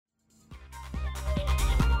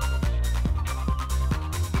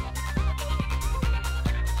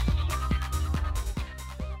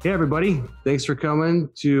Hey, everybody. Thanks for coming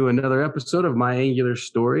to another episode of My Angular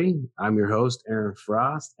Story. I'm your host, Aaron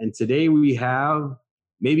Frost. And today we have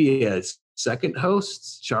maybe a second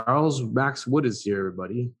host. Charles Max Wood is here,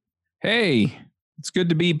 everybody. Hey, it's good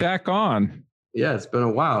to be back on. Yeah, it's been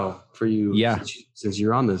a while for you Yeah. since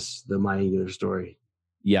you're on the My Angular Story.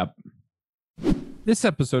 Yep. This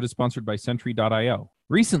episode is sponsored by Sentry.io.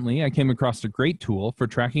 Recently, I came across a great tool for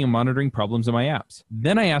tracking and monitoring problems in my apps.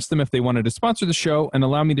 Then I asked them if they wanted to sponsor the show and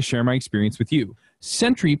allow me to share my experience with you.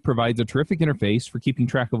 Sentry provides a terrific interface for keeping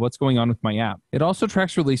track of what's going on with my app. It also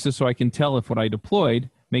tracks releases so I can tell if what I deployed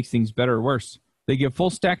makes things better or worse. They give full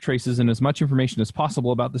stack traces and as much information as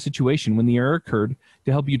possible about the situation when the error occurred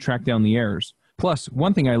to help you track down the errors. Plus,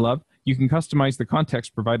 one thing I love, you can customize the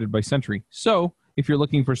context provided by Sentry. So, if you're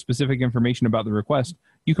looking for specific information about the request,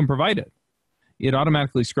 you can provide it. It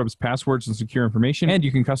automatically scrubs passwords and secure information, and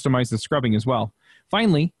you can customize the scrubbing as well.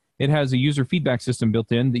 Finally, it has a user feedback system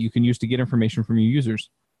built in that you can use to get information from your users.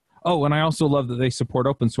 Oh, and I also love that they support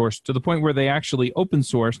open source to the point where they actually open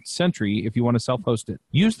sourced Sentry if you want to self-host it.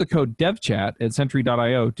 Use the code DevChat at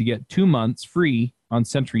Sentry.io to get 2 months free on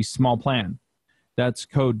Sentry's small plan. That's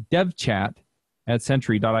code DevChat at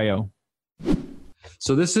Sentry.io.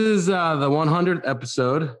 So this is the 100th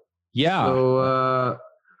episode. Yeah. So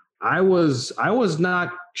I was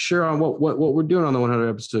not sure on what we're doing on the 100th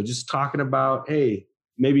episode. Just talking about, hey,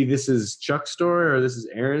 maybe this is Chuck's story or this is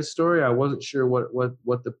Aaron's story. I wasn't sure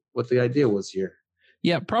what the idea was here.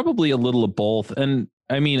 Yeah, probably a little of both. And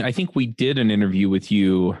I mean, I think we did an interview with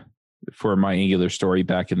you for My Angular Story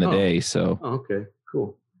back in the day. So okay,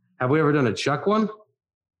 cool. Have we ever done a Chuck one?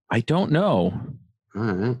 I don't know.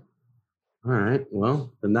 All right.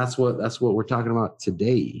 Well, then that's what we're talking about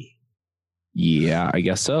today. Yeah, I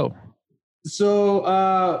guess so. So,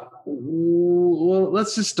 well,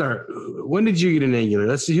 let's just start. When did you get in Angular?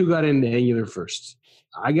 Let's see who got into Angular first.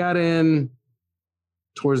 I got in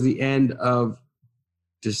towards the end of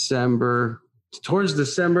November,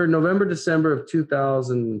 December of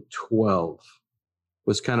 2012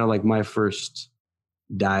 was kind of like my first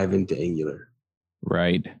dive into Angular.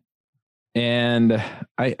 Right. And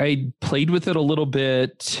I played with it a little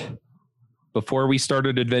bit before we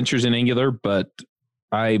started Adventures in Angular, but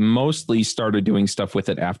I mostly started doing stuff with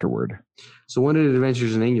it afterward. So when did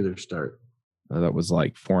Adventures in Angular start? That was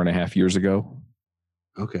like 4.5 years ago.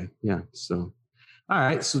 Okay, yeah. So, all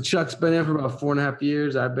right. So Chuck's been in for about 4.5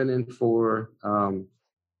 years. I've been in for a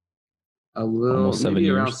little, almost 7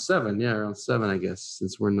 years. Around 7. Yeah, around 7, I guess,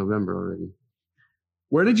 since we're in November already.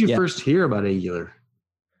 Where did you first hear about Angular?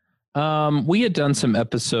 We had done some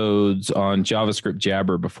episodes on JavaScript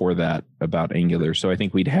Jabber before that about Angular. So I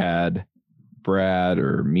think we'd had Brad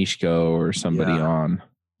or Mishko or somebody on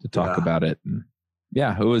to talk about it. And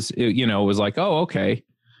it was like, oh, okay.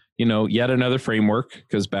 Yet another framework,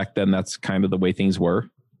 because back then that's kind of the way things were.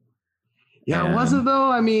 Yeah, and was it though?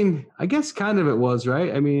 I mean, I guess kind of it was,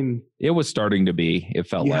 right? I mean, it was starting to be, it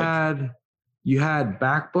felt like. You had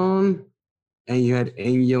Backbone and you had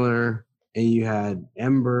Angular and you had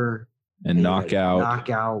Ember and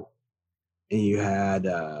Knockout, and you had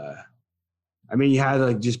you had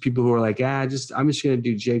like just people who were like, I'm just going to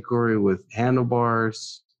do jQuery with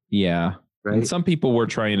handlebars. Yeah. Right. And some people were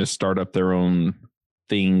trying to start up their own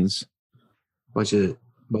things. Bunch of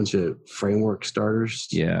framework starters.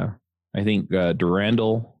 Yeah. I think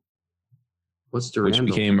Durandal. What's Durandal?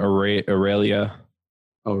 Which became Aurelia.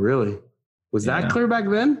 Oh, really? Was that clear back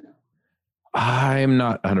then? I'm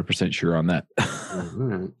not 100% sure on that. All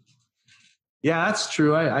right. Yeah, that's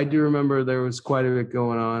true. I do remember there was quite a bit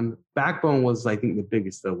going on. Backbone was, I think, the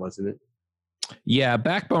biggest, though, wasn't it? Yeah,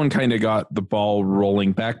 Backbone kind of got the ball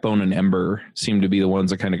rolling. Backbone and Ember seemed to be the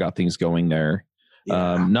ones that kind of got things going there.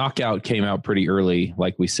 Yeah. Knockout came out pretty early,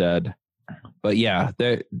 like we said. But yeah,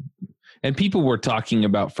 and people were talking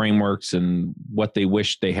about frameworks and what they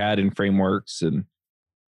wished they had in frameworks. And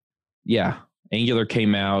yeah, Angular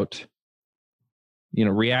came out.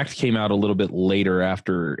 React came out a little bit later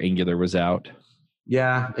after Angular was out.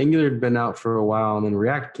 Yeah, Angular had been out for a while, and then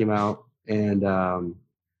React came out, and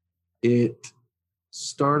it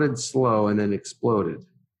started slow and then exploded.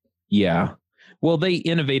 Yeah. Well, they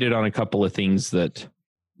innovated on a couple of things that...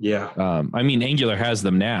 Yeah. Angular has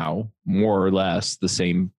them now, more or less the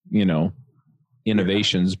same,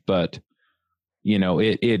 innovations, but...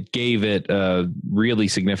 it gave it a really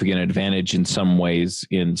significant advantage in some ways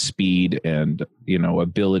in speed and,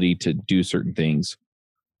 ability to do certain things.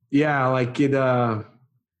 Yeah, like it,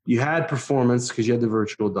 you had performance because you had the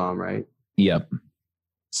virtual DOM, right? Yep.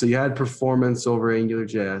 So you had performance over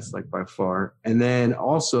AngularJS, like by far. And then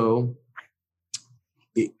also,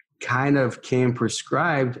 kind of came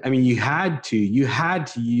prescribed. I mean, you had to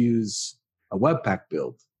use a Webpack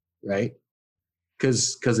build, right?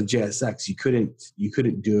 Because of JSX, you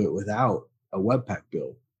couldn't do it without a Webpack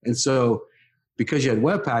build. And so because you had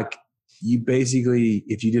Webpack, you basically,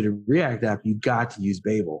 if you did a React app, you got to use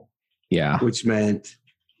Babel. Yeah. Which meant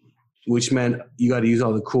you got to use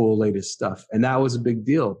all the cool latest stuff. And that was a big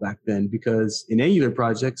deal back then, because in Angular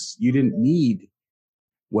projects, you didn't need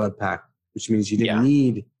Webpack, which means you didn't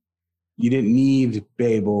need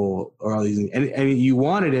Babel or all these things. And I mean, you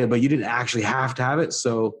wanted it, but you didn't actually have to have it.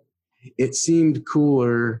 So it seemed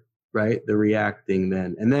cooler, right? The React thing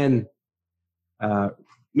then. And then,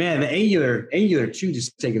 man, the Angular 2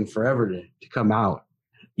 just taken forever to come out.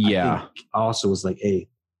 Yeah. I think also was like, hey,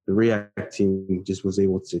 the React team just was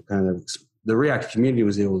able to the React community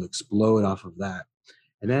was able to explode off of that.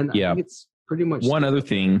 And then I think it's pretty much one other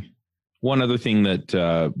thing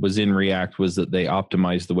that was in React was that they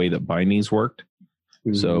optimized the way that bindings worked.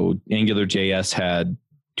 Mm-hmm. So AngularJS had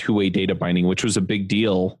two-way data binding, which was a big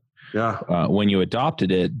deal when you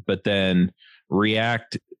adopted it. But then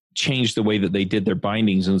React changed the way that they did their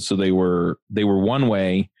bindings, and so they were one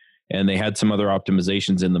way, and they had some other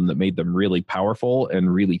optimizations in them that made them really powerful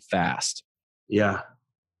and really fast. Yeah.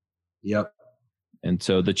 Yep. And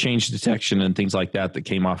so the change detection and things like that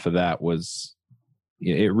came off of that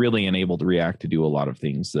it really enabled React to do a lot of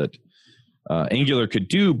things that Angular could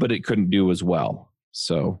do, but it couldn't do as well.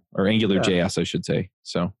 So, or AngularJS, I should say.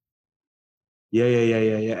 So. Yeah.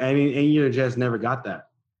 I mean, AngularJS never got that,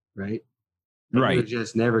 right? Right.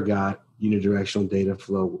 AngularJS never got unidirectional data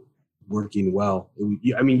flow working well.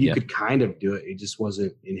 You could kind of do it. It just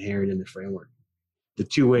wasn't inherent in the framework. The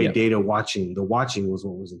two-way data watching was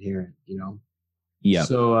what was inherent, Yeah.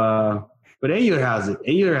 So, but Angular has it.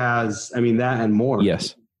 Angular has, that and more.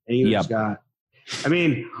 Yes. Angular's got,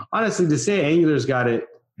 honestly, to say Angular's got it,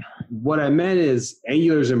 what I meant is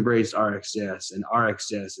Angular's embraced RxJS, and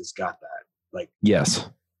RxJS has got that. Like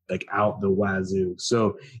out the wazoo.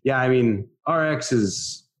 So, Rx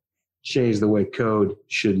has changed the way code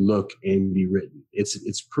should look and be written.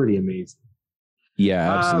 It's pretty amazing.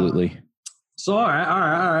 Yeah, absolutely. So, all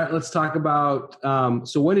right. Let's talk about,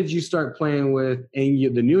 so when did you start playing with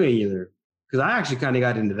Angular, the new Angular? Because I actually kind of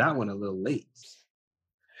got into that one a little late.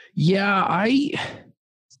 Yeah,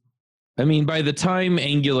 by the time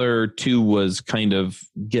Angular 2 was kind of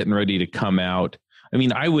getting ready to come out,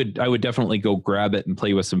 I would definitely go grab it and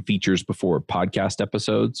play with some features before podcast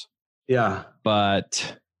episodes. Yeah.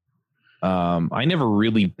 But I never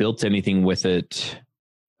really built anything with it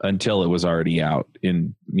until it was already out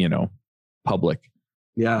in, public.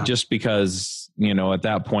 Yeah. Just because, at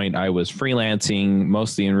that point I was freelancing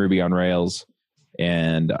mostly in Ruby on Rails,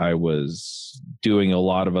 and I was doing a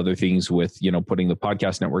lot of other things with, putting the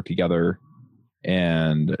podcast network together.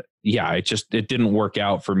 And it didn't work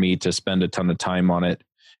out for me to spend a ton of time on it.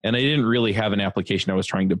 And I didn't really have an application I was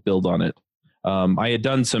trying to build on it. I had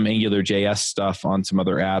done some AngularJS stuff on some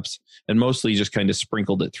other apps and mostly just kind of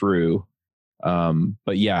sprinkled it through. But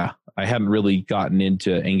I hadn't really gotten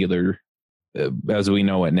into Angular as we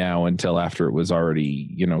know it now until after it was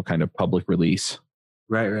already, kind of public release.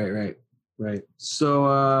 Right.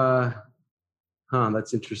 So,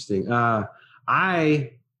 that's interesting.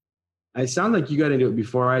 I sound like you got into it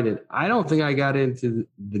before I did. I don't think I got into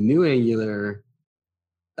the new Angular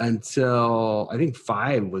until I think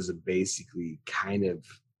 5 was basically kind of,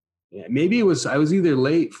 maybe I was either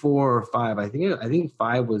late 4 or 5. I think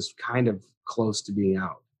 5 was kind of close to being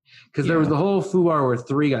out, because there was the whole foobar where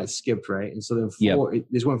 3 got skipped, right? And so then 4,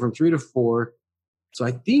 it just went from 3 to 4. So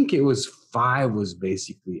I think it was 5 was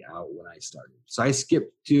basically out when I started. So I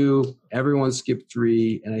skipped 2, everyone skipped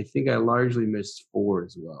 3, and I think I largely missed 4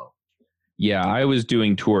 as well. Yeah, I was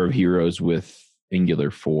doing Tour of Heroes with Angular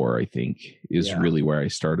 4, I think, is really where I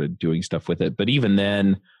started doing stuff with it. But even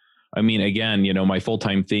then, again, my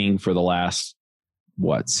full-time thing for the last,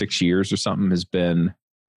 6 years or something has been,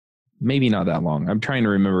 maybe not that long. I'm trying to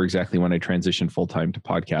remember exactly when I transitioned full-time to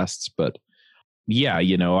podcasts. But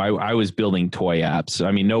I was building toy apps.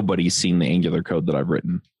 Nobody's seen the Angular code that I've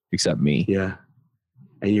written except me. Yeah.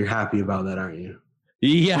 And you're happy about that, aren't you?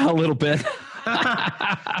 Yeah, a little bit.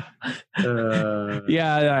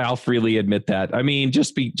 I'll freely admit that.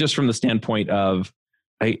 Just from the standpoint of,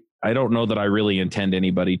 I don't know that I really intend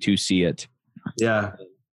anybody to see it. Yeah.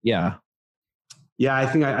 I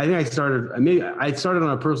think I started on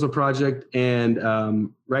a personal project, and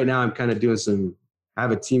right now I'm kind of doing I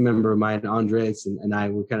have a team member of mine, Andres, and I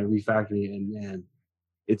were kind of refactoring it, and man,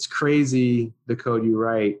 it's crazy the code you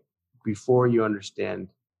write before you understand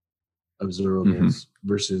observables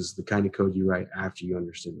versus the kind of code you write after you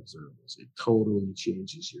understand observables. It totally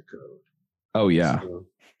changes your code. Oh yeah.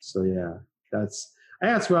 So yeah, that's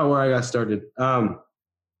about where I got started.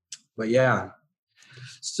 But yeah,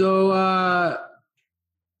 so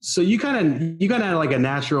you kind of had like a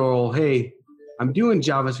natural, hey, I'm doing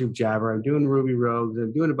JavaScript Jabber, I'm doing Ruby Rogues,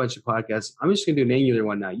 I'm doing a bunch of podcasts. I'm just gonna do an Angular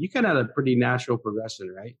one now. You kind of had a pretty natural progression,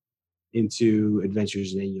 right, into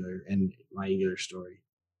Adventures in Angular and my Angular story.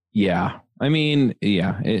 Yeah. I mean,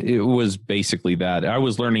 yeah, it was basically that. I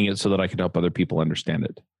was learning it so that I could help other people understand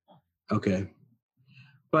it. Okay.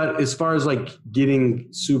 But as far as like getting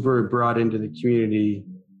super brought into the community,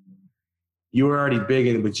 you were already big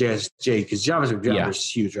in with JSJ because JavaScript Jabber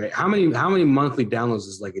is huge, right? How many monthly downloads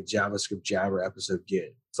does like a JavaScript Jabber episode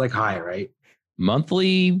get? It's like high, right?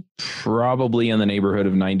 Monthly, probably in the neighborhood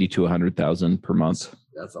of 90 to 100,000 per month.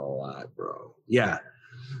 That's a lot, bro. Yeah.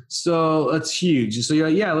 So that's huge. So you're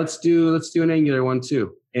like, yeah, let's do an Angular one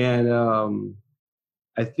too. And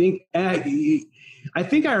I think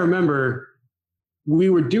I remember we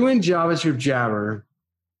were doing JavaScript Jabber,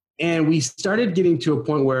 and we started getting to a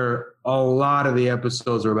point where a lot of the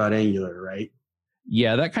episodes were about Angular, right?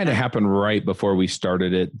 Yeah, that kind of happened right before we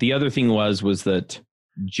started it. The other thing was that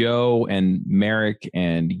Joe and Merrick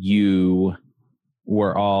and you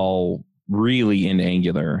were all really into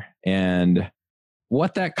Angular. And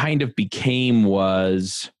what that kind of became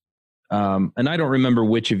was, and I don't remember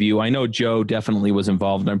which of you, I know Joe definitely was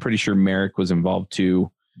involved. I'm pretty sure Merrick was involved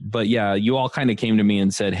too. But yeah, you all kind of came to me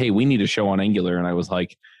and said, hey, we need a show on Angular. And I was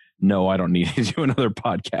like, no, I don't need to do another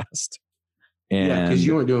podcast. And yeah, because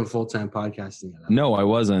you weren't doing full-time podcasting. No, I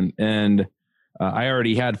wasn't. And I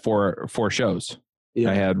already had four shows.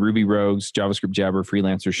 Yeah. I had Ruby Rogues, JavaScript Jabber,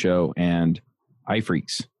 Freelancer Show, and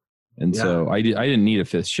iPhreaks. And so I didn't need a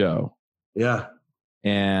fifth show. Yeah.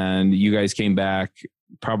 And you guys came back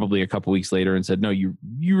probably a couple weeks later and said, no, you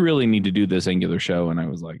really need to do this Angular show. And I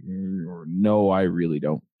was like, no, I really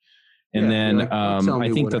don't. And then like,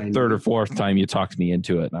 I think the third or fourth time you talked me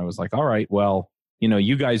into it. And I was like, all right, well,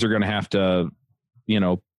 you guys are going to have to,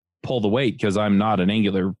 pull the weight because I'm not an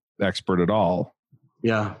Angular expert at all.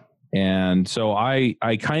 Yeah. And so I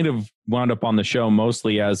kind of wound up on the show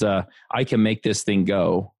mostly as I can make this thing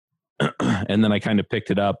go. And then I kind of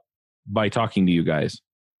picked it up by talking to you guys.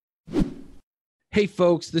 Hey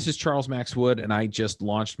folks, this is Charles Max Wood, and I just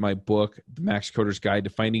launched my book, The Max Coder's Guide to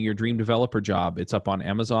Finding Your Dream Developer Job. It's up on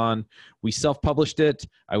Amazon. We self-published it.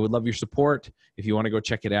 I would love your support. If you want to go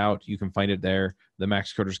check it out, you can find it there, The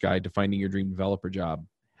Max Coder's Guide to Finding Your Dream Developer Job.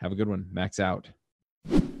 Have a good one. Max out.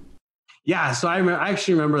 Yeah, so I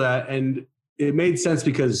actually remember that, and it made sense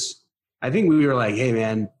because I think we were like, hey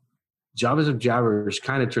man, JavaScript Jabber is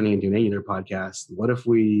kind of turning into an Angular podcast. What if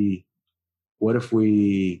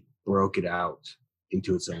we broke it out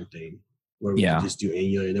into its own thing where we could just do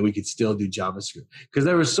Angular and then we could still do JavaScript? Because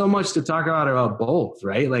there was so much to talk about both,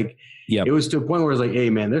 right? Like it was to a point where it's like, hey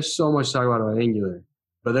man, there's so much to talk about Angular,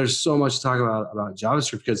 but there's so much to talk about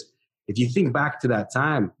JavaScript. Because if you think back to that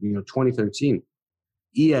time, 2013,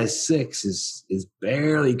 ES6 is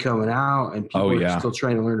barely coming out and people are still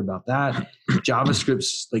trying to learn about that.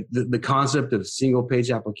 JavaScript's like the concept of single page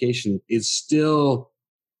application is still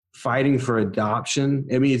fighting for adoption.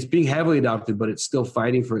 I mean, it's being heavily adopted, but it's still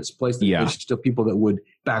fighting for its place. There's still people that would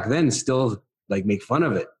back then still like make fun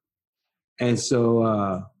of it. And so,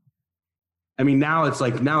 I mean, now it's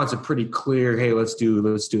a pretty clear, hey, let's do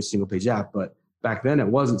a single page app. But back then it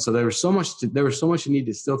wasn't. So there was so much you need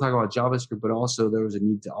to still talk about JavaScript, but also there was a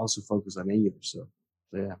need to also focus on Angular. So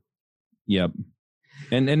yeah. Yep.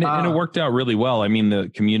 And it worked out really well. I mean,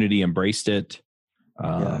 the community embraced it.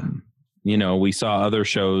 We saw other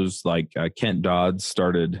shows like Kent Dodds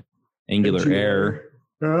started Angular Air.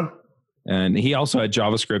 Yeah. And he also had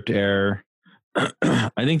JavaScript Air.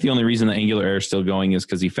 I think the only reason that Angular Air is still going is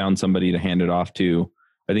because he found somebody to hand it off to.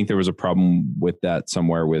 I think there was a problem with that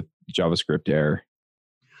somewhere with JavaScript Air.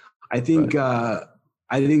 I think is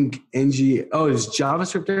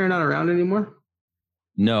JavaScript Air not around anymore?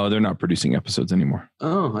 No, they're not producing episodes anymore.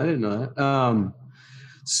 Oh, I didn't know that.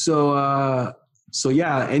 So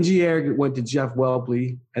yeah, NG Air went to Jeff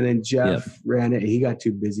Welpley, and then Jeff ran it. And he got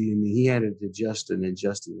too busy, and he handed it to Justin, and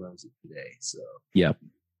Justin runs it today. So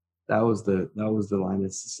that was the line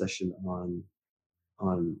of succession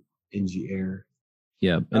on NG Air.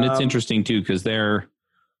 Yeah, and it's interesting too because they're.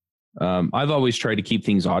 I've always tried to keep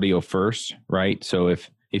things audio first, right? So if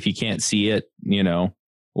you can't see it,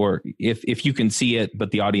 or if you can see it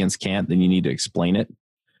but the audience can't, then you need to explain it.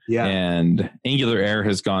 Yeah. And Angular Air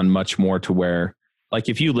has gone much more to where, like,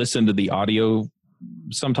 if you listen to the audio,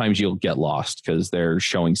 sometimes you'll get lost because they're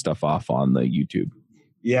showing stuff off on the YouTube.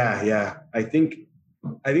 Yeah. I think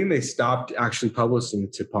they stopped actually publishing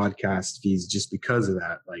to podcast feeds just because of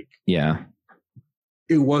that. Like, Yeah.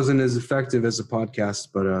 it wasn't as effective as a podcast,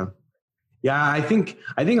 but yeah, I think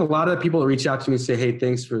a lot of the people that reach out to me and say, "Hey,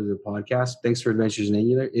 thanks for the podcast, thanks for Adventures in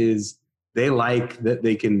Angular," is they like that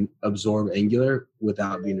they can absorb Angular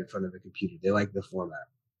without being in front of a computer. They like the format.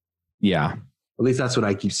 Yeah. At least that's what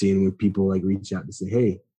I keep seeing when people like reach out to say,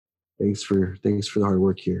 "Hey, thanks for the hard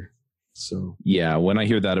work here." So yeah, when I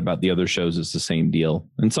hear that about the other shows, it's the same deal.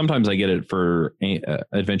 And sometimes I get it for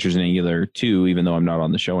Adventures in Angular too, even though I'm not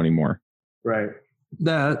on the show anymore. right,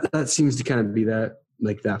 that seems to kind of be that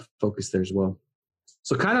focus there as well.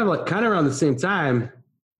 So kind of around the same time,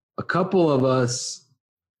 a couple of us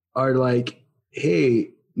are like,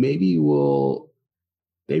 "Hey, maybe we'll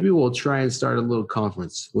try and start a little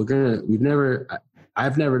conference.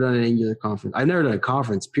 I've never done an Angular conference. I've never done a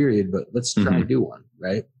conference period, but let's try to do one."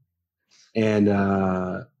 Right. And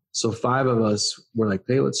so 5 of us were like,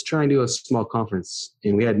 "Hey, let's try and do a small conference."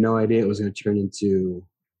 And we had no idea it was going to turn into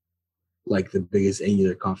like the biggest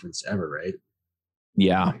Angular conference ever. Right.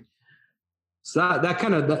 Yeah. So that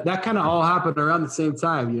kind of all happened around the same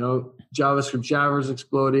time, JavaScript Java's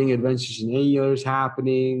exploding, Adventures in Angular's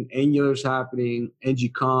happening,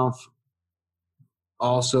 ngconf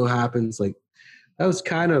also happens. Like that's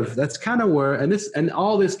kind of where, and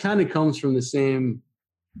all this kind of comes from the same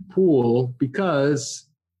pool, because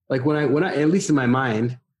like when I at least in my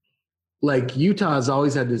mind, like Utah has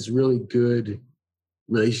always had this really good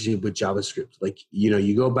relationship with JavaScript. Like,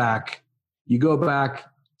 you go back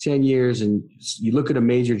 10 years and you look at a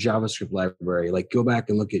major JavaScript library, like go back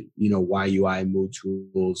and look at, YUI,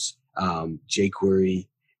 MoTools, jQuery,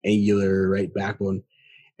 Angular, right, Backbone.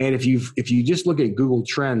 And if you just look at Google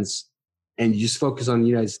Trends and you just focus on the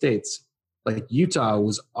United States, like Utah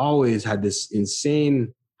was always had this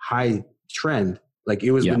insane high trend. Like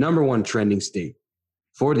it was the number one trending state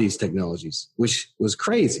for these technologies, which was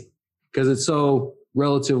crazy because it's so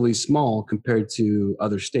relatively small compared to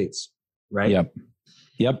other states, right?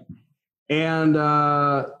 Yep. And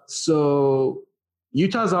so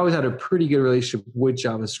Utah's always had a pretty good relationship with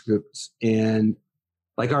JavaScript. And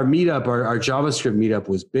like our meetup, our JavaScript meetup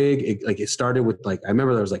was big. It started with I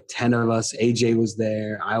remember there was 10 of us. AJ was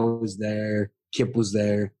there. I was there. Kip was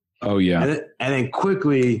there. Oh yeah. And then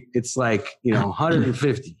quickly it's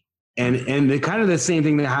 150. And the kind of the same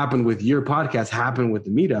thing that happened with your podcast happened with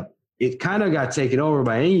the meetup. It kind of got taken over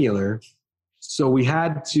by Angular. So we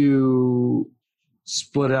had to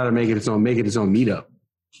split it out and make it its own meetup.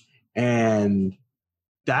 And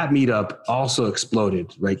that meetup also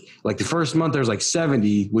exploded, right? Like the first month there was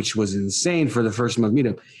 70, which was insane for the first month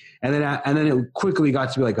meetup. And then it quickly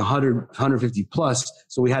got to be 100, 150 plus.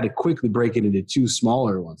 So we had to quickly break it into 2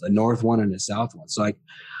 smaller ones, a north one and a south one. So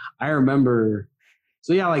I remember,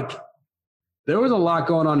 there was a lot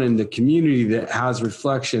going on in the community that has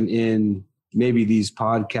reflection in maybe these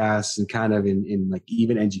podcasts and kind of in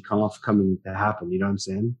even ngconf coming to happen. You know what I'm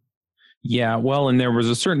saying? Yeah. Well, and there was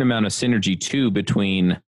a certain amount of synergy too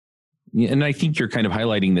between, and I think you're kind of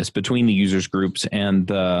highlighting this, between the users groups and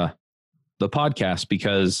the podcast,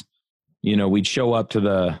 because, we'd show up to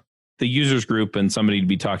the users group and somebody'd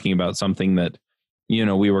be talking about something that,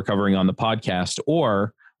 we were covering on the podcast,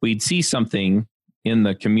 or we'd see something in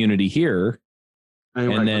the community here.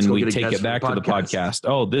 And then we take it back to the podcast.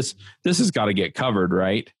 Oh, this has got to get covered,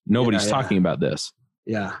 right? Nobody's talking about this.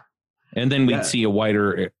 Yeah. And then we'd see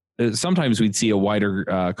sometimes we'd see a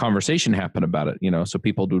wider conversation happen about it, so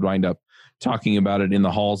people would wind up talking about it in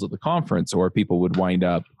the halls of the conference, or people would wind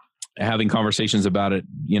up having conversations about it,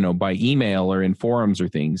 by email or in forums or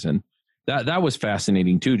things. And that was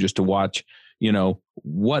fascinating too, just to watch,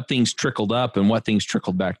 what things trickled up and what things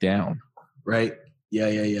trickled back down. Right.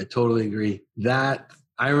 Yeah. Totally agree.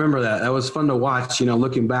 I remember that was fun to watch,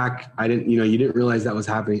 looking back. I didn't, you didn't realize that was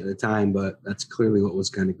happening at the time, but that's clearly what was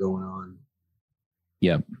kind of going on.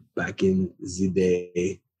 Yeah. Back in the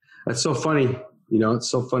day. That's so funny. It's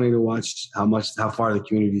so funny to watch how far the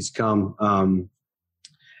community's come.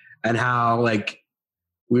 And how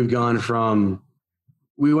we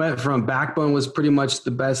went from Backbone was pretty much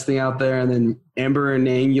the best thing out there. And then Ember and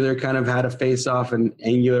Angular kind of had a face off, and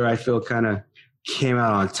Angular, I feel, kind of came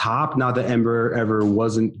out on top. Not that Ember ever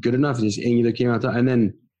wasn't good enough. Just Angular came out on top. And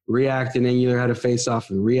then React and Angular had a face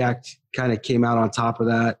off, and React kind of came out on top of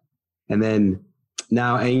that. And then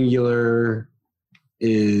now Angular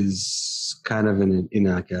is kind of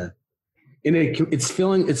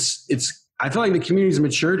I feel like the community's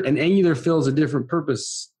matured, and Angular fills a different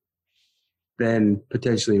purpose than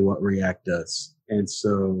potentially what React does. And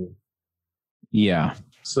so, yeah.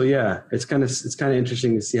 So yeah, it's kind of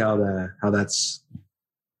interesting to see how that's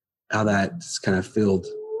that's kind of filled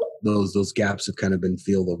those gaps have kind of been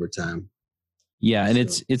filled over time. Yeah, and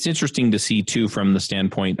it's interesting to see too from the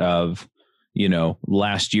standpoint of,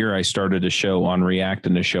 last year I started a show on React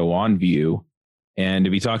and a show on Vue, and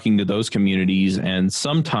to be talking to those communities, and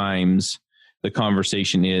sometimes the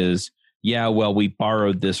conversation is, yeah, well, we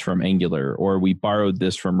borrowed this from Angular, or we borrowed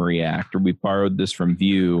this from React, or we borrowed this from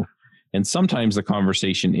Vue. And sometimes the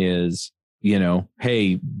conversation is,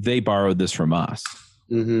 hey, they borrowed this from us.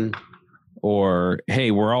 Mm-hmm. Or,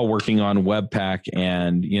 hey, we're all working on Webpack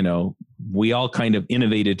and, we all kind of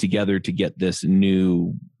innovated together to get this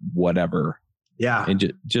new whatever. Yeah.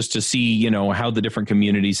 And just to see, how the different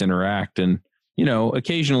communities interact. And,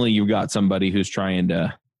 occasionally you've got somebody who's trying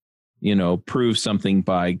to, prove something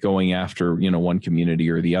by going after, one community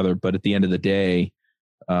or the other. But at the end of the day,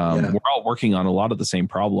 we're all working on a lot of the same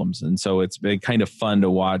problems. And so it's been kind of fun to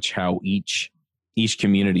watch how each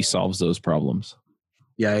community solves those problems.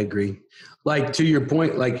 Yeah, I agree. Like, to your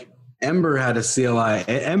point, like Ember had a CLI.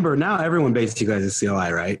 Ember, now everyone basically has a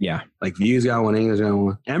CLI, right? Yeah. Like Vue's got one, Angular's got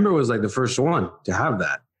one. Ember was like the first one to have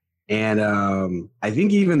that. And I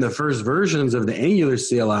think even the first versions of the Angular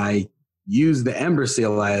CLI used the Ember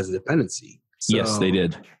CLI as a dependency. So, yes, they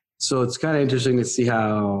did. So it's kind of interesting to see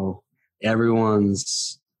how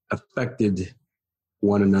everyone's affected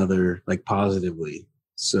one another like positively.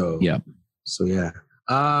 So yeah.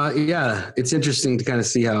 It's interesting to kind of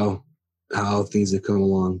see how things have come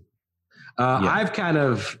along. You're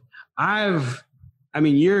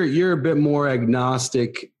a bit more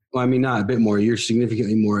agnostic. Well, I mean, not a bit more, you're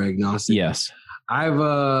significantly more agnostic. Yes. I've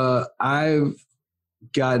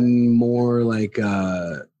gotten more like,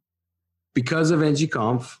 because of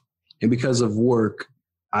ngConf and because of work,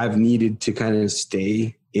 I've needed to kind of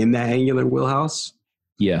stay in that Angular wheelhouse.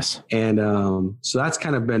 Yes. And so that's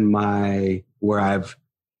kind of been where I've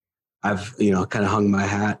kind of hung my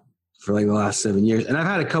hat for like the last 7 years. And I've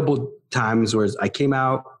had a couple times where I came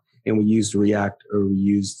out and we used React or we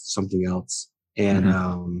used something else. And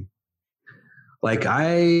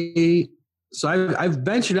I've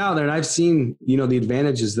ventured out there and I've seen, the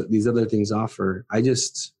advantages that these other things offer. I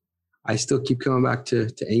still keep coming back to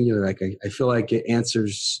Angular. Like I feel like it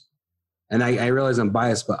answers, and I realize I'm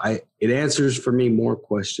biased, but it answers for me more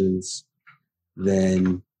questions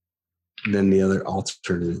than the other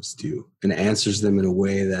alternatives do, and it answers them in a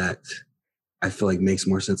way that I feel like makes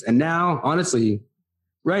more sense. And now, honestly,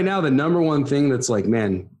 right now, the number one thing that's like,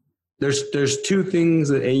 man, there's two things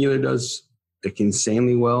that Angular does like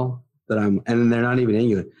insanely well and they're not even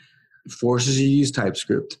Angular. It forces you to use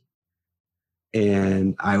TypeScript.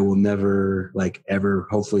 And I will never ever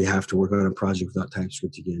hopefully have to work on a project without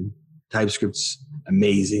TypeScript again. TypeScript's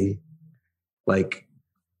amazing. Like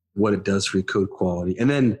what it does for your code quality. And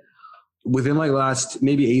then within like last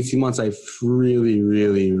maybe 18 months, I've really,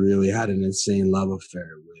 really, really had an insane love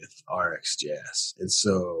affair with RxJS. And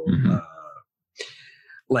so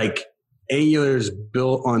Angular is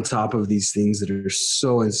built on top of these things that are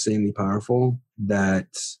so insanely powerful that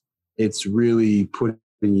it's really putting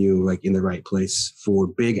you like in the right place for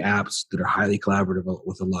big apps that are highly collaborative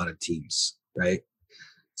with a lot of teams, right?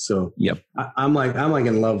 So yep. I'm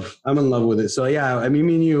in love. I'm in love with it. So yeah, I mean,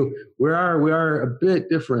 me and you, we are a bit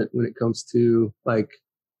different when it comes to like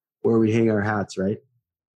where we hang our hats, right?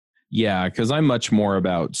 Yeah, because I'm much more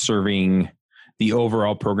about serving the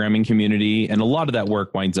overall programming community, and a lot of that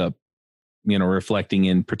work winds up, reflecting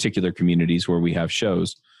in particular communities where we have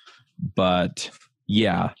shows. But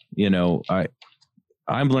yeah,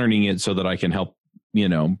 I'm learning it so that I can help,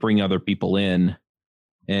 bring other people in.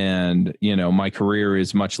 And, my career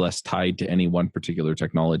is much less tied to any one particular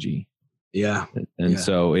technology. Yeah. And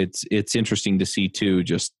so it's interesting to see too,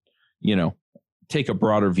 just, take a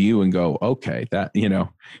broader view and go, okay, that,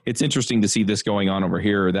 it's interesting to see this going on over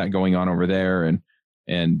here or that going on over there. And,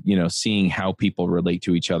 seeing how people relate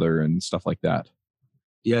to each other and stuff like that.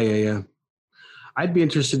 Yeah. I'd be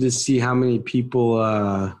interested to see how many people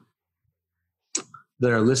that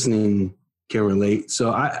are listening can relate.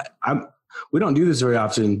 So we don't do this very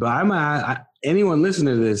often, but anyone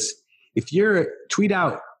listening to this, if you're tweet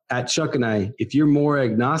out at Chuck and I, if you're more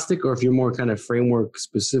agnostic or if you're more kind of framework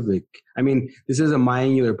specific. I mean, this is a My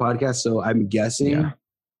Angular podcast, so I'm guessing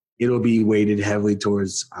it'll be weighted heavily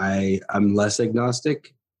towards I'm less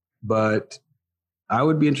agnostic, but I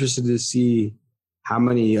would be interested to see how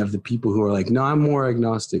many of the people who are like, no, I'm more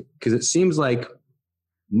agnostic, because it seems like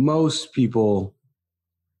most people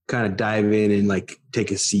kind of dive in and like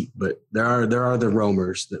take a seat, but there are the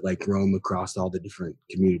roamers that like roam across all the different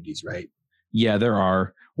communities, right? Yeah, there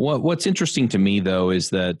are. What's interesting to me though is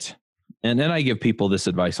that, and then I give people this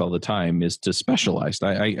advice all the time, is to specialize.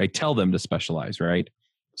 I tell them to specialize, right?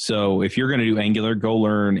 So if you're going to do Angular, go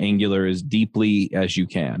learn Angular as deeply as you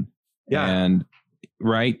can. Yeah. And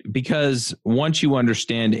right, because once you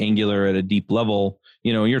understand Angular at a deep level,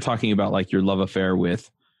 you're talking about like your love affair with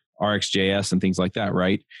RxJS and things like that,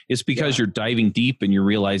 right? It's because you're diving deep and you're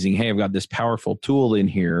realizing, hey, I've got this powerful tool in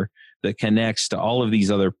here that connects to all of these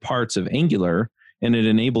other parts of Angular, and it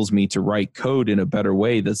enables me to write code in a better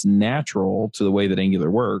way that's natural to the way that Angular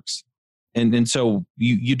works. And so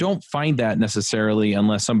you don't find that necessarily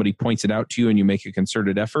unless somebody points it out to you and you make a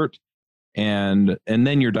concerted effort, and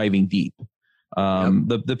then you're diving deep.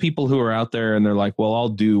 The people who are out there and they're like, well, I'll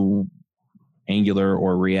do Angular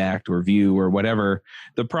or React or Vue or whatever.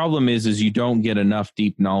 The problem is you don't get enough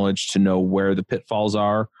deep knowledge to know where the pitfalls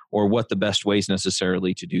are or what the best ways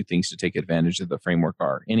necessarily to do things to take advantage of the framework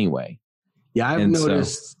are anyway. Yeah,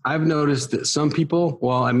 I've noticed that some people, a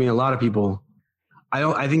lot of people,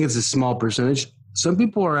 I think it's a small percentage. Some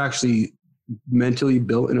people are actually mentally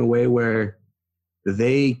built in a way where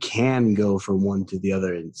they can go from one to the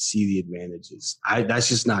other and see the advantages. That's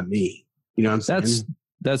just not me. You know what I'm saying?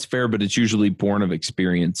 That's fair, but it's usually born of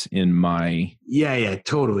experience in my... Yeah,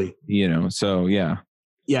 totally. So yeah.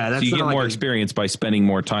 Yeah, that's so you get more experience by spending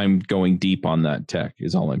more time going deep on that tech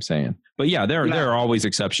is all I'm saying. But yeah, there are always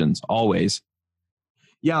exceptions, always.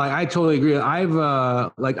 Yeah, I totally agree. I've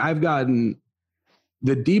gotten,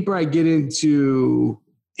 the deeper I get into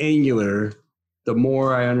Angular, the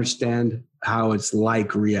more I understand how it's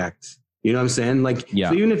like React. You know what I'm saying?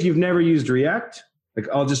 So even if you've never used React,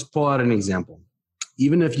 I'll just pull out an example.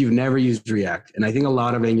 Even if you've never used React, and I think a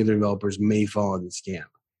lot of Angular developers may fall in this camp,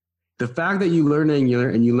 the fact that you learn Angular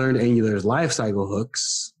and you learn Angular's lifecycle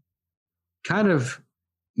hooks kind of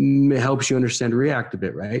helps you understand React a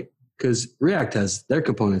bit, right? Because React has their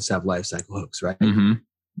components have lifecycle hooks, right? Mm-hmm.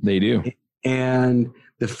 They do. And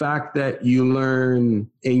the fact that you learn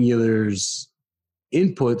Angular's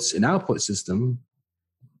inputs and output system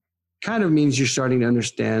kind of means you're starting to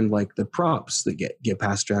understand like the props that get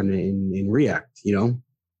passed around in React,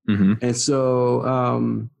 Mm-hmm. And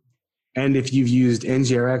so, and if you've used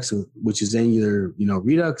NGRX, which is Angular,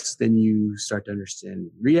 Redux, then you start to understand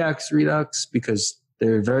React's Redux because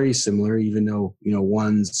they're very similar, even though,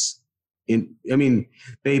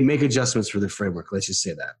 they make adjustments for the framework. Let's just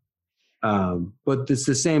say that. But it's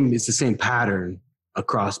the same pattern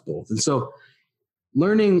across both. And so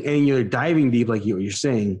learning Angular, diving deep, like what you're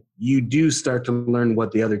saying, you do start to learn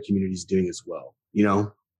what the other community is doing as well,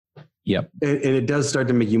 Yep. And it does start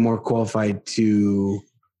to make you more qualified to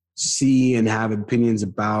see and have opinions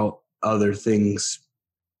about other things.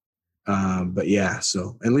 But yeah,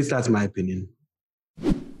 so at least that's my opinion.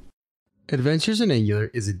 Adventures in Angular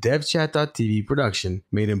is a DevChat.tv production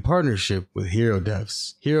made in partnership with Hero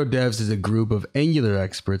Devs. Hero Devs is a group of Angular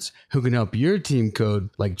experts who can help your team code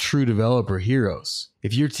like true developer heroes.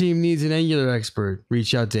 If your team needs an Angular expert,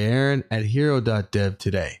 reach out to Aaron at hero.dev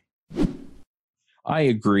today. I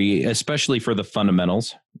agree, especially for the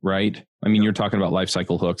fundamentals, right? You're talking about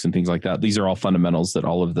lifecycle hooks and things like that. These are all fundamentals that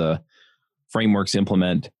all of the frameworks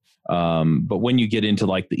implement. But when you get into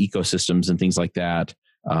like the ecosystems and things like that,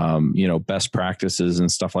 best practices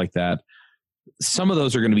and stuff like that, some of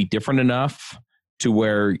those are going to be different enough to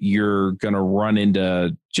where you're going to run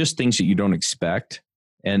into just things that you don't expect.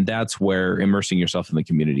 And that's where immersing yourself in the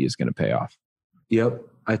community is going to pay off. Yep,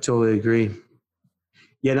 I totally agree.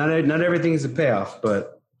 Yeah, not everything is a payoff,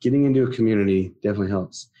 but getting into a community definitely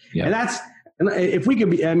helps. Yeah. And if we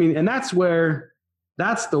could be, and that's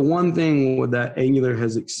the one thing that Angular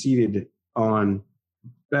has exceeded on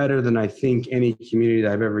better than I think any community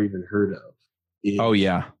that I've ever even heard of.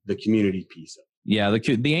 The community piece of it. Yeah,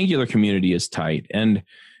 the Angular community is tight. And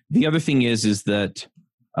the other thing is that,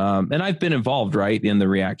 and I've been involved, right, in the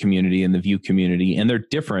React community and the Vue community, and they're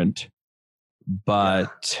different,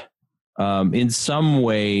 but in some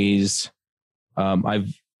ways,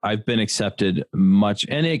 I've been accepted much,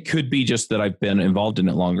 and it could be just that I've been involved in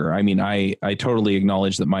it longer. I totally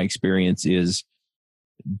acknowledge that my experience is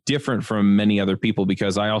different from many other people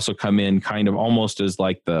because I also come in kind of almost as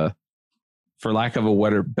like for lack of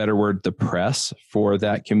a better word, the press for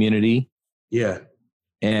that community. Yeah.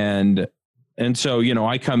 And so,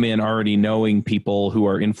 I come in already knowing people who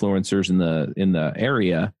are influencers in the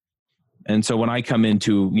area. And so when I come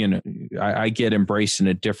into, I get embraced in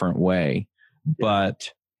a different way,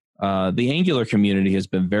 but the Angular community has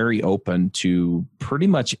been very open to pretty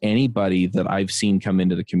much anybody that I've seen come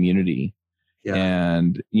into the community. Yeah.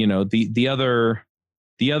 And, the other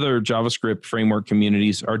JavaScript framework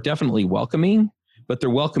communities are definitely welcoming, but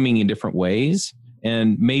they're welcoming in different ways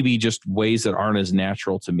and maybe just ways that aren't as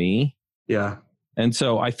natural to me. Yeah. And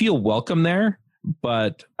so I feel welcome there,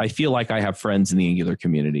 but I feel like I have friends in the Angular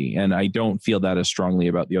community, and I don't feel that as strongly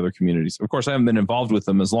about the other communities. Of course, I haven't been involved with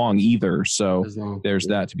them as long either, so there's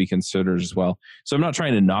that to be considered as well. So I'm not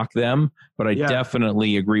trying to knock them, but I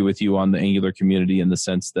definitely agree with you on the Angular community in the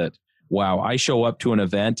sense that, wow, I show up to an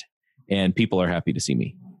event and people are happy to see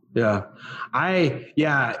me. Yeah,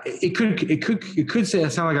 it could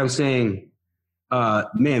sound like I'm saying,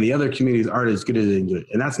 man, the other communities aren't as good as Angular,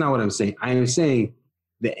 and that's not what I'm saying. I am saying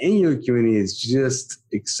the Angular community is just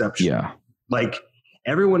exceptional. Yeah. Like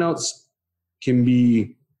everyone else can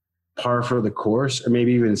be par for the course, or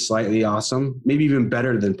maybe even slightly awesome, maybe even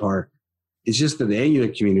better than par. It's just that the Angular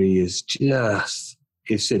community is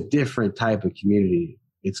it's a different type of community.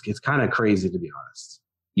 It's kind of crazy, to be honest.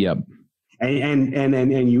 Yep. And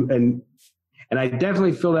I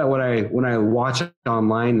definitely feel that when I watch it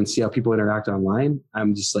online and see how people interact online,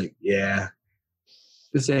 I'm just like, yeah,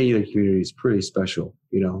 this Angular community is pretty special,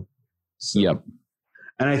 So, yep.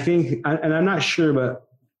 And I think, and I'm not sure, but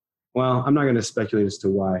well, I'm not going to speculate as to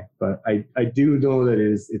why, but I do know that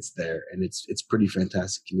it's there, and it's pretty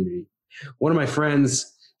fantastic community. One of my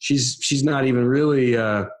friends, she's not even really,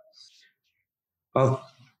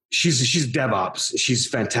 she's DevOps. She's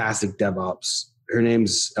fantastic DevOps. Her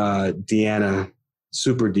name's Deanna,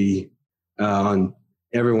 Super D.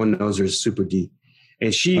 Everyone knows her as Super D.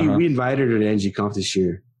 And we invited her to NGConf this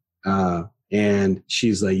year. And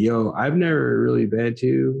she's like, yo, I've never really been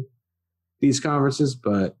to these conferences,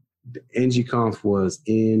 but NGConf was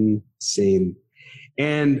insane.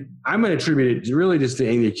 And I'm going to attribute it really just to the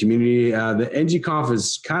Angular community. The NGConf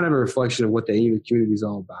is kind of a reflection of what the Angular community is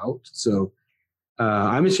all about. So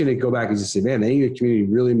I'm just going to go back and just say, man, the Angular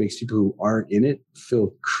community really makes people who aren't in it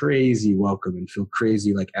feel crazy welcome and feel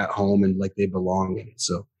crazy like at home and like they belong in it.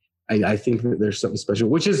 So I think that there's something special,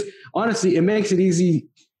 which is honestly, it makes it easy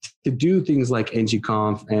to do things like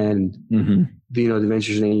NGConf and the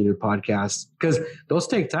Adventures in Angular podcast, because those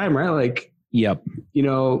take time, right? Like, yep,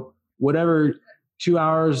 whatever 2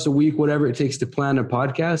 hours a week, whatever it takes to plan a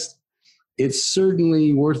podcast, it's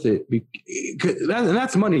certainly worth it.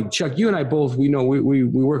 That's money, Chuck. You and I both, we know we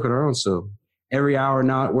work on our own, so every hour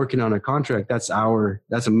not working on a contract, that's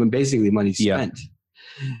basically money spent.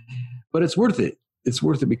 But it's worth it. It's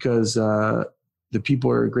worth it because the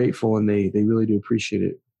people are grateful and they really do appreciate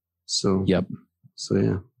it. So yep. So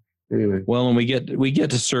yeah. Anyway. Well, and we get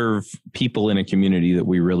to serve people in a community that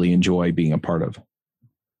we really enjoy being a part of.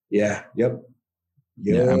 Yeah. Yep.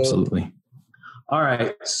 Yeah, absolutely. All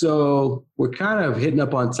right. So we're kind of hitting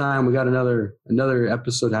up on time. We got another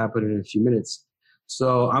episode happening in a few minutes.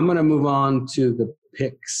 So I'm going to move on to the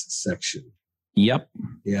picks section. Yep.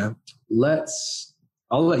 Yeah.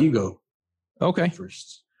 I'll let you go. Okay.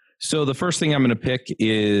 First. So the first thing I'm going to pick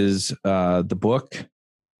is the book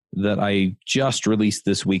that I just released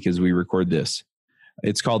this week as we record this.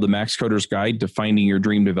 It's called The Max Coder's Guide to Finding Your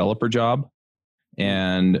Dream Developer Job.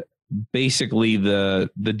 And basically the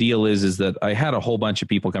deal is that I had a whole bunch of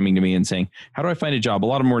people coming to me and saying, how do I find a job? A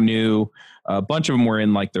lot of them were new. A bunch of them were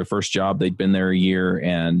in like their first job. They'd been there a year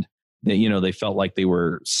and they felt like they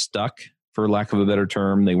were stuck, for lack of a better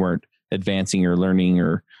term. They weren't advancing or learning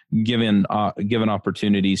or given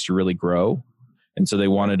opportunities to really grow. And so they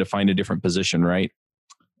wanted to find a different position, right?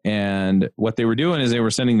 And what they were doing is they were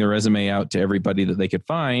sending their resume out to everybody that they could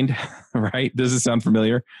find, right? Does it sound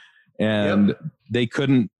familiar? And they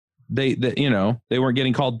couldn't, they weren't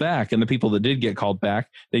getting called back. And the people that did get called back,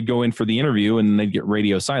 they'd go in for the interview and they'd get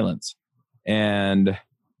radio silence. And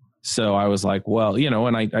so I was like, well,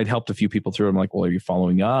 and I'd helped a few people through. I'm like, well, are you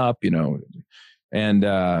following up? And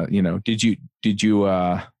did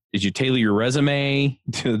you tailor your resume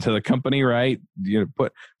to the company, right?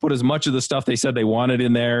 Put as much of the stuff they said they wanted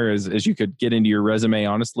in there as you could get into your resume,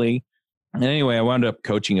 honestly. And anyway, I wound up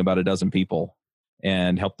coaching about a dozen people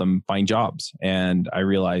and helped them find jobs. And I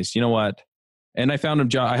realized, you know what? And I found them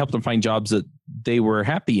I helped them find jobs that they were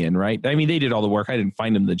happy in, right? I mean, they did all the work. I didn't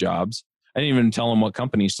find them the jobs. I didn't even tell them what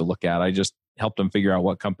companies to look at. I just helped them figure out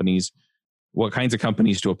what kinds of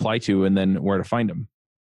companies to apply to and then where to find them.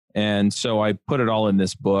 And so I put it all in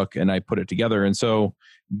this book and I put it together. And so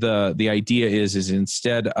the idea is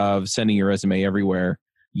instead of sending your resume everywhere,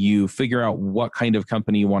 you figure out what kind of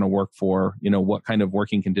company you want to work for, what kind of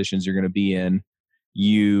working conditions you're going to be in.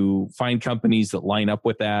 You find companies that line up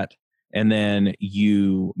with that. And then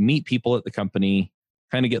you meet people at the company,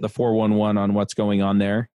 kind of get the 411 on what's going on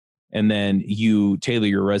there. And then you tailor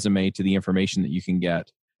your resume to the information that you can get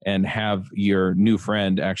and have your new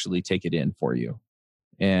friend actually take it in for you.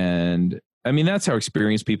 And I mean, that's how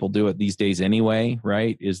experienced people do it these days anyway,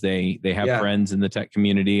 right? Is they have friends in the tech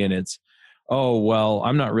community and it's, oh, well,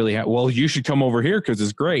 I'm not really, well, you should come over here because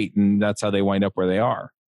it's great. And that's how they wind up where they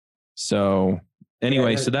are. So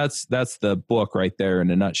anyway, so that's the book right there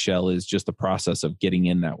in a nutshell, is just the process of getting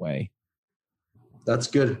in that way. That's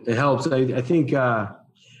good. It helps. I think a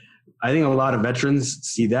lot of veterans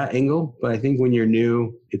see that angle, but I think when you're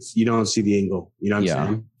new, you don't see the angle. You know what I'm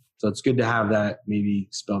saying? So it's good to have that maybe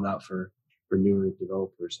spelled out for newer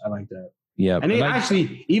developers. I like that. Yeah. And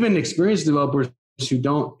actually, even experienced developers who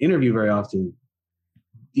don't interview very often,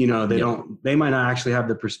 you know, they might not actually have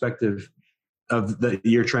the perspective of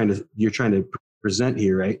you're trying to present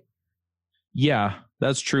here, right? Yeah,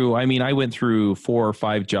 that's true. I mean, I went through 4 or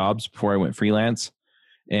 5 jobs before I went freelance,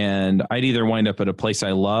 and I'd either wind up at a place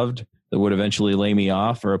I loved that would eventually lay me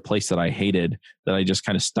off, or a place that I hated that I just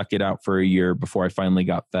kind of stuck it out for a year before I finally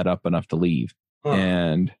got fed up enough to leave. Huh.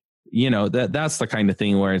 And you know, that's the kind of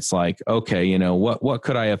thing where it's like, okay, you know, what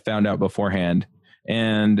could I have found out beforehand?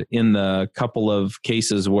 And in the couple of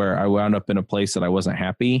cases where I wound up in a place that I wasn't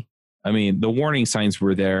happy, I mean, the warning signs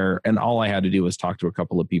were there, and all I had to do was talk to a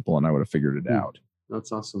couple of people and I would have figured it out.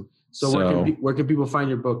 That's awesome. So where can people find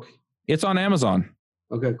your book? It's on Amazon.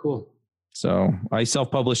 Okay, cool. So I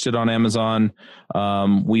self-published it on Amazon.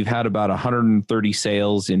 We've had about 130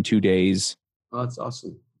 sales in 2 days. Oh, that's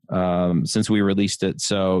awesome. Since we released it.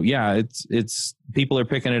 So yeah, it's people are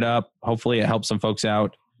picking it up. Hopefully it helps some folks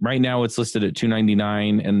out. Right now it's listed at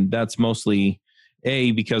 $2.99, and that's mostly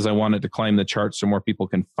A, because I want it to climb the charts so more people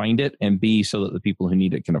can find it, and B, so that the people who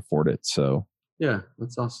need it can afford it. So yeah,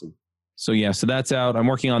 that's awesome. So yeah, so that's out. I'm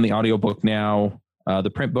working on the audiobook now. The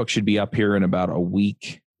print book should be up here in about a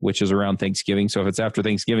week, which is around Thanksgiving. So if it's after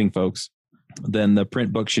Thanksgiving, folks, then the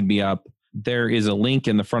print book should be up. There is a link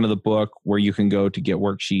in the front of the book where you can go to get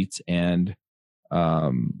worksheets and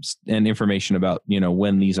information about, you know,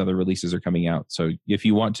 when these other releases are coming out. So if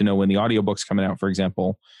you want to know when the audiobook's coming out, for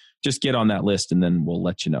example, just get on that list and then we'll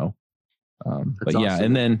let you know. But yeah, awesome.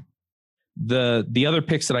 And then the other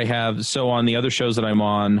picks that I have, so on the other shows that I'm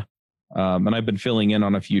on, and I've been filling in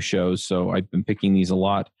on a few shows, so I've been picking these a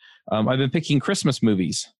lot. I've been picking Christmas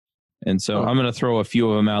movies. And so I'm going to throw a few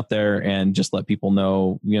of them out there and just let people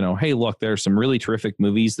know, you know, hey, look, there are some really terrific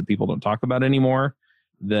movies that people don't talk about anymore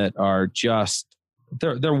that are just,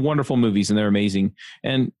 they're wonderful movies and they're amazing.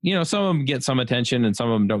 And, you know, some of them get some attention and some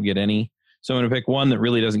of them don't get any. So I'm going to pick one that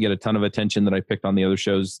really doesn't get a ton of attention that I picked on the other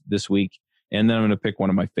shows this week. And then I'm going to pick one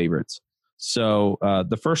of my favorites. So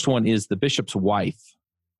the first one is The Bishop's Wife.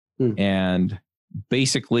 And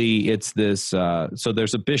basically it's this, so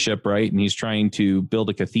there's a bishop, right? And he's trying to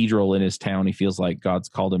build a cathedral in his town. He feels like God's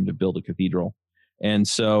called him to build a cathedral. And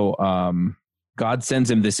so God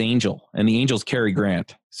sends him this angel, and the angel's Cary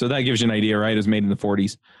Grant. So that gives you an idea, right? It was made in the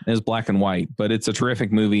 40s. It's black and white, but it's a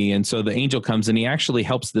terrific movie. And so the angel comes and he actually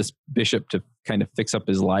helps this bishop to kind of fix up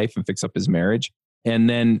his life and fix up his marriage. And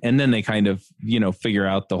then they kind of, you know, figure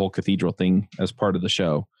out the whole cathedral thing as part of the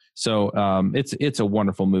show. So it's a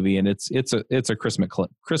wonderful movie, and it's a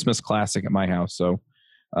Christmas classic at my house. So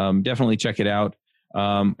definitely check it out.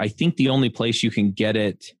 I think the only place you can get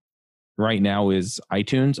it right now is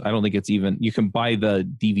iTunes. I don't think it's even, you can buy the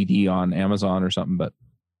DVD on Amazon or something, but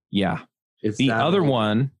yeah. It's the other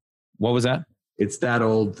one. What was that? It's that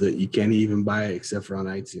old that you can't even buy it except for on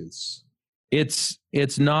iTunes. It's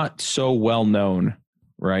not so well known,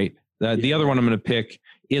 right? The other one I'm going to pick,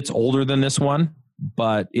 it's older than this one,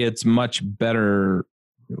 but it's much better,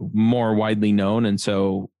 more widely known. And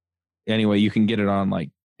so anyway, you can get it on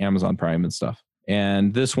like Amazon Prime and stuff.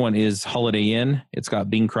 And this one is Holiday Inn. It's got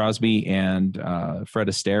Bing Crosby and Fred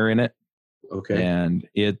Astaire in it. Okay. And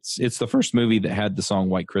it's the first movie that had the song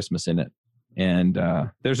White Christmas in it. And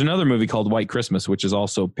there's another movie called White Christmas, which is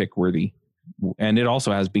also pick worthy. And it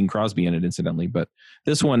also has Bing Crosby in it, incidentally. But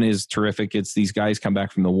this one is terrific. It's these guys come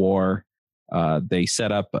back from the war. They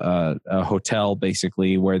set up a hotel,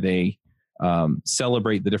 basically, where they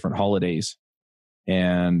celebrate the different holidays.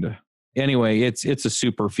 And anyway, it's a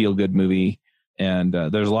super feel-good movie. And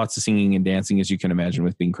there's lots of singing and dancing, as you can imagine,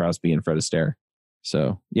 with Bing Crosby and Fred Astaire.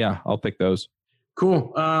 So, yeah, I'll pick those.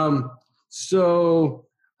 Cool. So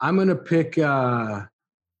I'm gonna pick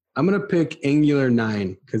Angular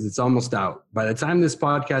 9 because it's almost out. By the time this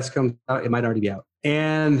podcast comes out, it might already be out.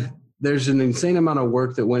 And there's an insane amount of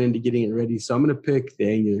work that went into getting it ready. So I'm gonna pick the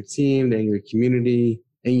Angular team, the Angular community,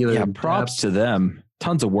 Angular. Yeah, props to them.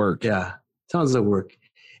 Tons of work. Yeah, tons of work.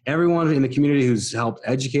 Everyone in the community who's helped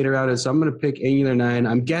educate around it. So I'm going to pick Angular 9.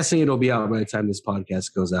 I'm guessing it'll be out by the time this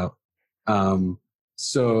podcast goes out.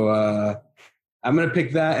 So I'm going to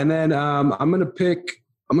pick that. And then I'm going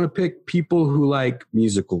to pick people who like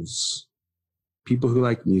musicals. People who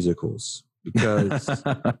like musicals. Because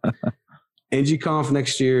NGConf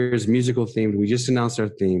next year is musical themed. We just announced our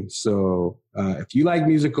theme. So if you like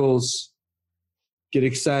musicals, get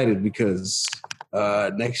excited because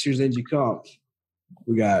next year's NGConf,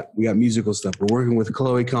 we got musical stuff. We're working with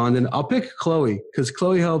Chloe Condon. I'll pick Chloe because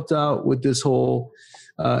Chloe helped out with this whole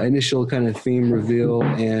initial kind of theme reveal,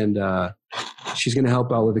 and she's going to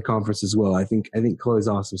help out with the conference as well. I think Chloe's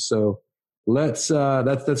awesome. So those are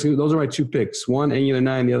my 2 picks. One, Angular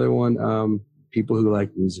 9. The other one, people who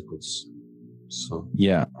like musicals. So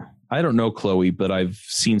yeah, I don't know Chloe, but I've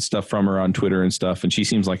seen stuff from her on Twitter and stuff, and she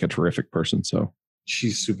seems like a terrific person. So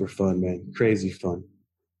she's super fun, man. Crazy fun.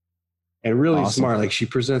 And really awesome. Smart. Like she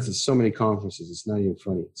presents at so many conferences. It's not even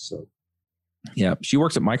funny. So yeah, she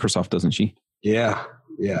works at Microsoft, doesn't she? Yeah.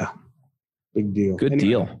 Big deal. Good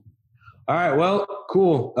deal. All right. Well,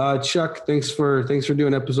 cool. Chuck, thanks for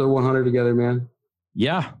doing episode 100 together, man.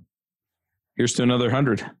 Yeah. Here's to another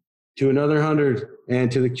 100. To another 100. And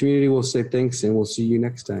to the community, we'll say thanks, and we'll see you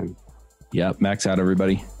next time. Yeah. Max out,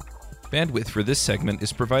 everybody. Bandwidth for this segment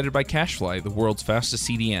is provided by CacheFly, the world's fastest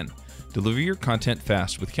CDN. Deliver your content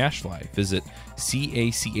fast with CacheFly. Visit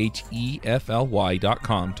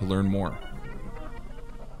CACHEFLY.com to learn more.